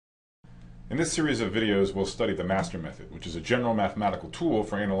In this series of videos, we'll study the master method, which is a general mathematical tool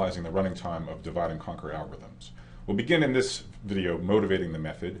for analyzing the running time of divide and conquer algorithms. We'll begin in this video motivating the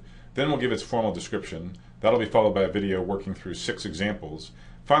method, then we'll give its formal description. That'll be followed by a video working through 6 examples.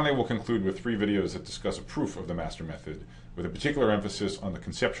 Finally, we'll conclude with 3 videos that discuss a proof of the master method, with a particular emphasis on the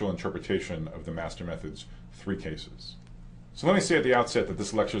conceptual interpretation of the master method's 3 cases. So let me say at the outset that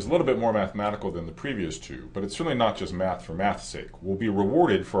this lecture is a little bit more mathematical than the previous 2, but it's certainly not just math for math's sake. We'll be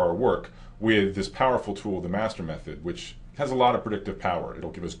rewarded for our work with this powerful tool, the master method, which has a lot of predictive power.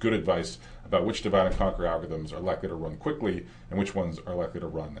 It'll give us good advice about which divide and conquer algorithms are likely to run quickly and which ones are likely to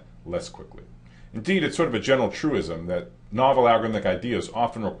run less quickly. Indeed, it's sort of a general truism that novel algorithmic ideas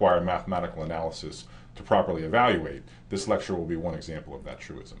often require mathematical analysis to properly evaluate. This lecture will be one example of that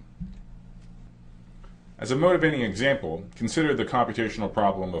truism. As a motivating example, consider the computational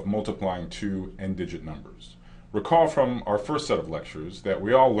problem of multiplying 2 n-digit numbers. Recall from our first set of lectures that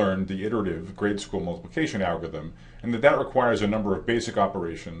we all learned the iterative grade school multiplication algorithm, and that requires a number of basic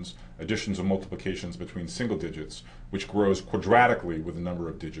operations, additions and multiplications between single digits, which grows quadratically with the number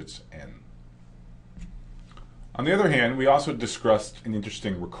of digits n. On the other hand, we also discussed an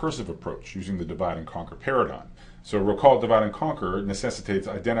interesting recursive approach using the divide and conquer paradigm. So recall divide and conquer necessitates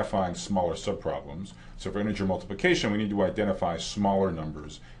identifying smaller subproblems. So for integer multiplication, we need to identify smaller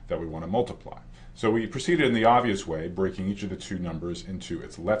numbers that we want to multiply. So we proceeded in the obvious way, breaking each of the 2 numbers into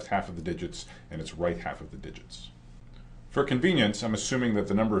its left half of the digits and its right half of the digits. For convenience, I'm assuming that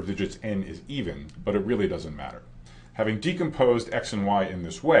the number of digits n is even, but it really doesn't matter. Having decomposed x and y in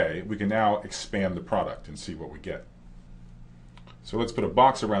this way, we can now expand the product and see what we get. So let's put a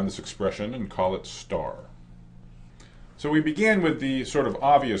box around this expression and call it star. So we began with the sort of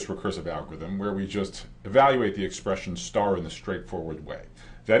obvious recursive algorithm where we just evaluate the expression star in the straightforward way.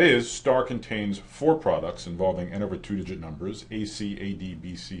 That is, star contains 4 products involving n over 2-digit numbers, AC, AD,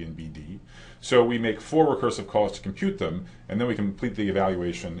 BC, and BD. So we make 4 recursive calls to compute them, and then we complete the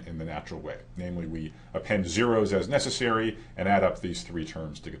evaluation in the natural way. Namely, we append zeros as necessary and add up these 3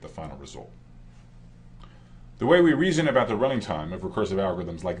 terms to get the final result. The way we reason about the running time of recursive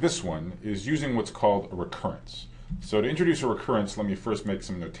algorithms like this one is using what's called a recurrence. So to introduce a recurrence, let me first make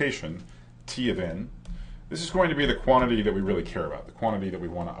some notation, T of n. This is going to be the quantity that we really care about, the quantity that we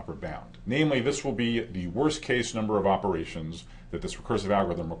want to upper bound. Namely, this will be the worst case number of operations that this recursive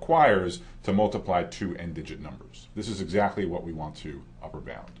algorithm requires to multiply 2 n-digit numbers. This is exactly what we want to upper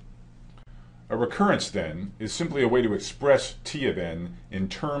bound. A recurrence, then, is simply a way to express T of n in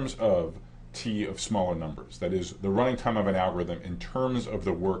terms of T of smaller numbers. That is, the running time of an algorithm in terms of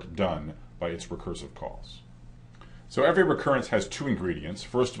the work done by its recursive calls. So every recurrence has 2 ingredients.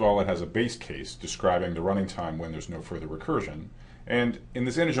 First of all, it has a base case describing the running time when there's no further recursion. And in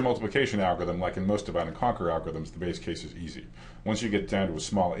this integer multiplication algorithm, like in most divide and conquer algorithms, the base case is easy. Once you get down to a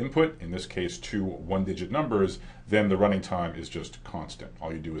small input, in this case 2 1-digit numbers, then the running time is just constant.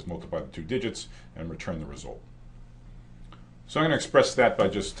 All you do is multiply the 2 digits and return the result. So I'm going to express that by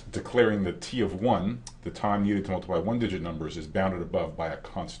just declaring that T of 1, the time needed to multiply 1-digit numbers, is bounded above by a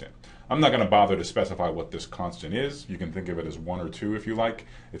constant. I'm not going to bother to specify what this constant is. You can think of it as 1 or 2 if you like.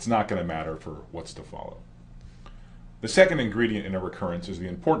 It's not going to matter for what's to follow. The second ingredient in a recurrence is the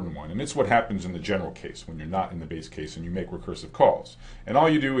important one, and it's what happens in the general case when you're not in the base case and you make recursive calls. And all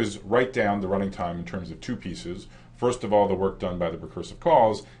you do is write down the running time in terms of 2 pieces. First of all, the work done by the recursive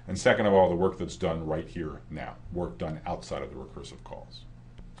calls, and second of all, the work that's done right here now, work done outside of the recursive calls.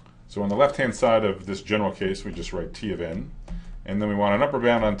 So on the left-hand side of this general case, we just write T of n, and then we want an upper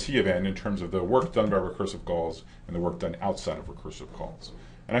bound on T of n in terms of the work done by recursive calls and the work done outside of recursive calls.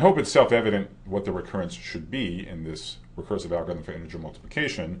 And I hope it's self-evident what the recurrence should be in this recursive algorithm for integer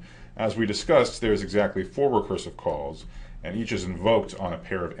multiplication. As we discussed, there's exactly 4 recursive calls, and each is invoked on a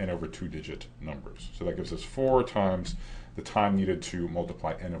pair of n over 2-digit numbers. So that gives us 4 times the time needed to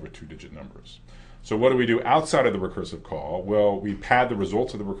multiply n over 2-digit numbers. So what do we do outside of the recursive call? Well, we pad the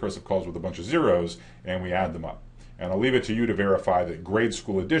results of the recursive calls with a bunch of zeros, and we add them up. And I'll leave it to you to verify that grade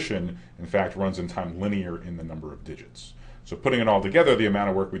school addition, in fact, runs in time linear in the number of digits. So putting it all together, the amount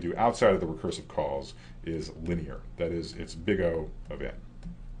of work we do outside of the recursive calls is linear. That is, it's big O of n.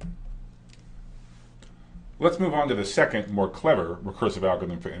 Let's move on to the second, more clever recursive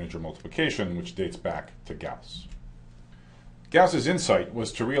algorithm for integer multiplication, which dates back to Gauss. Gauss's insight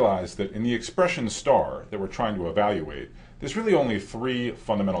was to realize that in the expression star that we're trying to evaluate, there's really only 3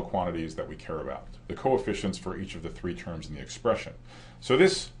 fundamental quantities that we care about, the coefficients for each of the 3 terms in the expression. So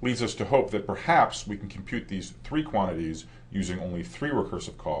this leads us to hope that perhaps we can compute these 3 quantities using only 3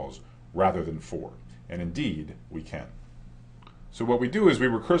 recursive calls rather than 4. And indeed, we can. So what we do is we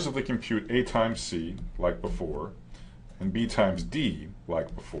recursively compute A times C, like before, and B times D,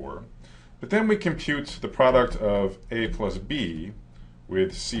 like before, But then we compute the product of A plus B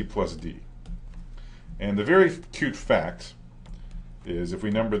with C plus D. And the very cute fact is, if we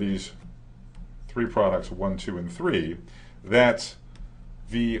number these three products, 1, 2, and 3, that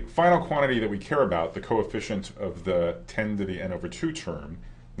the final quantity that we care about, the coefficient of the 10 to the n over 2 term,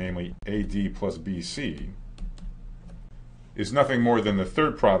 namely AD plus BC, is nothing more than the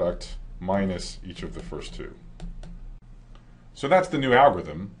third product minus each of the first two. So that's the new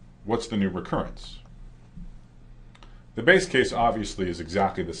algorithm. What's the new recurrence? The base case obviously is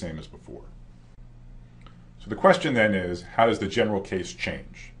exactly the same as before. So the question then is, how does the general case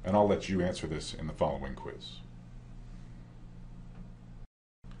change? And I'll let you answer this in the following quiz.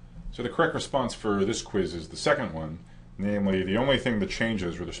 So the correct response for this quiz is the second one, namely the only thing that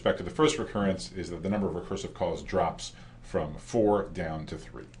changes with respect to the first recurrence is that the number of recursive calls drops from 4 down to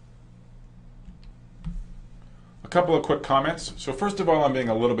 3. A couple of quick comments. So first of all, I'm being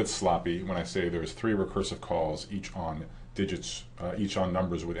a little bit sloppy when I say there's 3 recursive calls, each on digits, each on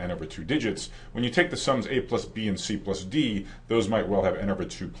numbers with n over 2 digits. When you take the sums a plus b and c plus d, those might well have n over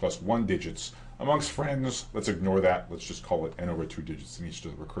 2 plus 1 digits. Amongst friends, let's ignore that. Let's just call it n over 2 digits in each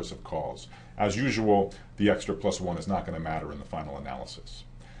of the recursive calls. As usual, the extra plus 1 is not going to matter in the final analysis.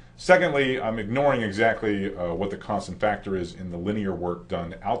 Secondly, I'm ignoring exactly what the constant factor is in the linear work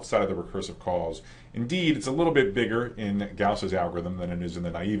done outside of the recursive calls. Indeed, it's a little bit bigger in Gauss's algorithm than it is in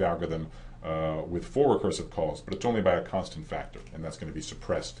the naive algorithm with 4 recursive calls, but it's only by a constant factor, and that's going to be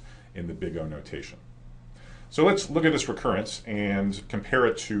suppressed in the big O notation. So let's look at this recurrence and compare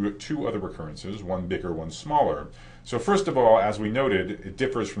it to 2 other recurrences, one bigger, one smaller. So first of all, as we noted, it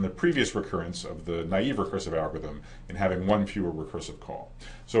differs from the previous recurrence of the naive recursive algorithm in having 1 fewer recursive call.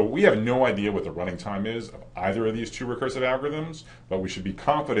 So we have no idea what the running time is of either of these 2 recursive algorithms, but we should be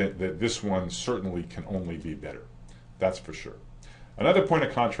confident that this one certainly can only be better. That's for sure. Another point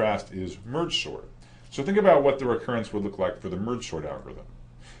of contrast is merge sort. So think about what the recurrence would look like for the merge sort algorithm.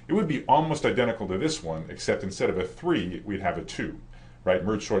 It would be almost identical to this one, except instead of a 3, we'd have a 2. Right?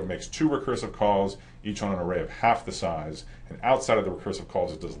 Merge sort makes 2 recursive calls, each on an array of half the size, and outside of the recursive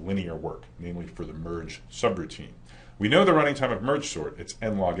calls it does linear work, namely for the merge subroutine. We know the running time of merge sort, it's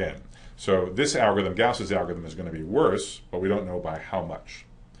n log n. So this algorithm, Gauss's algorithm, is going to be worse, but we don't know by how much.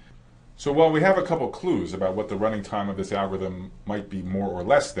 So while we have a couple clues about what the running time of this algorithm might be more or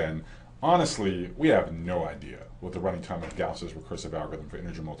less than, honestly, we have no idea what the running time of Gauss's recursive algorithm for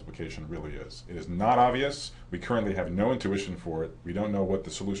integer multiplication really is. It is not obvious. We currently have no intuition for it. We don't know what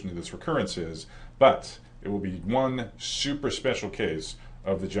the solution to this recurrence is, but it will be one super special case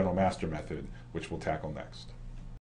of the general master method, which we'll tackle next.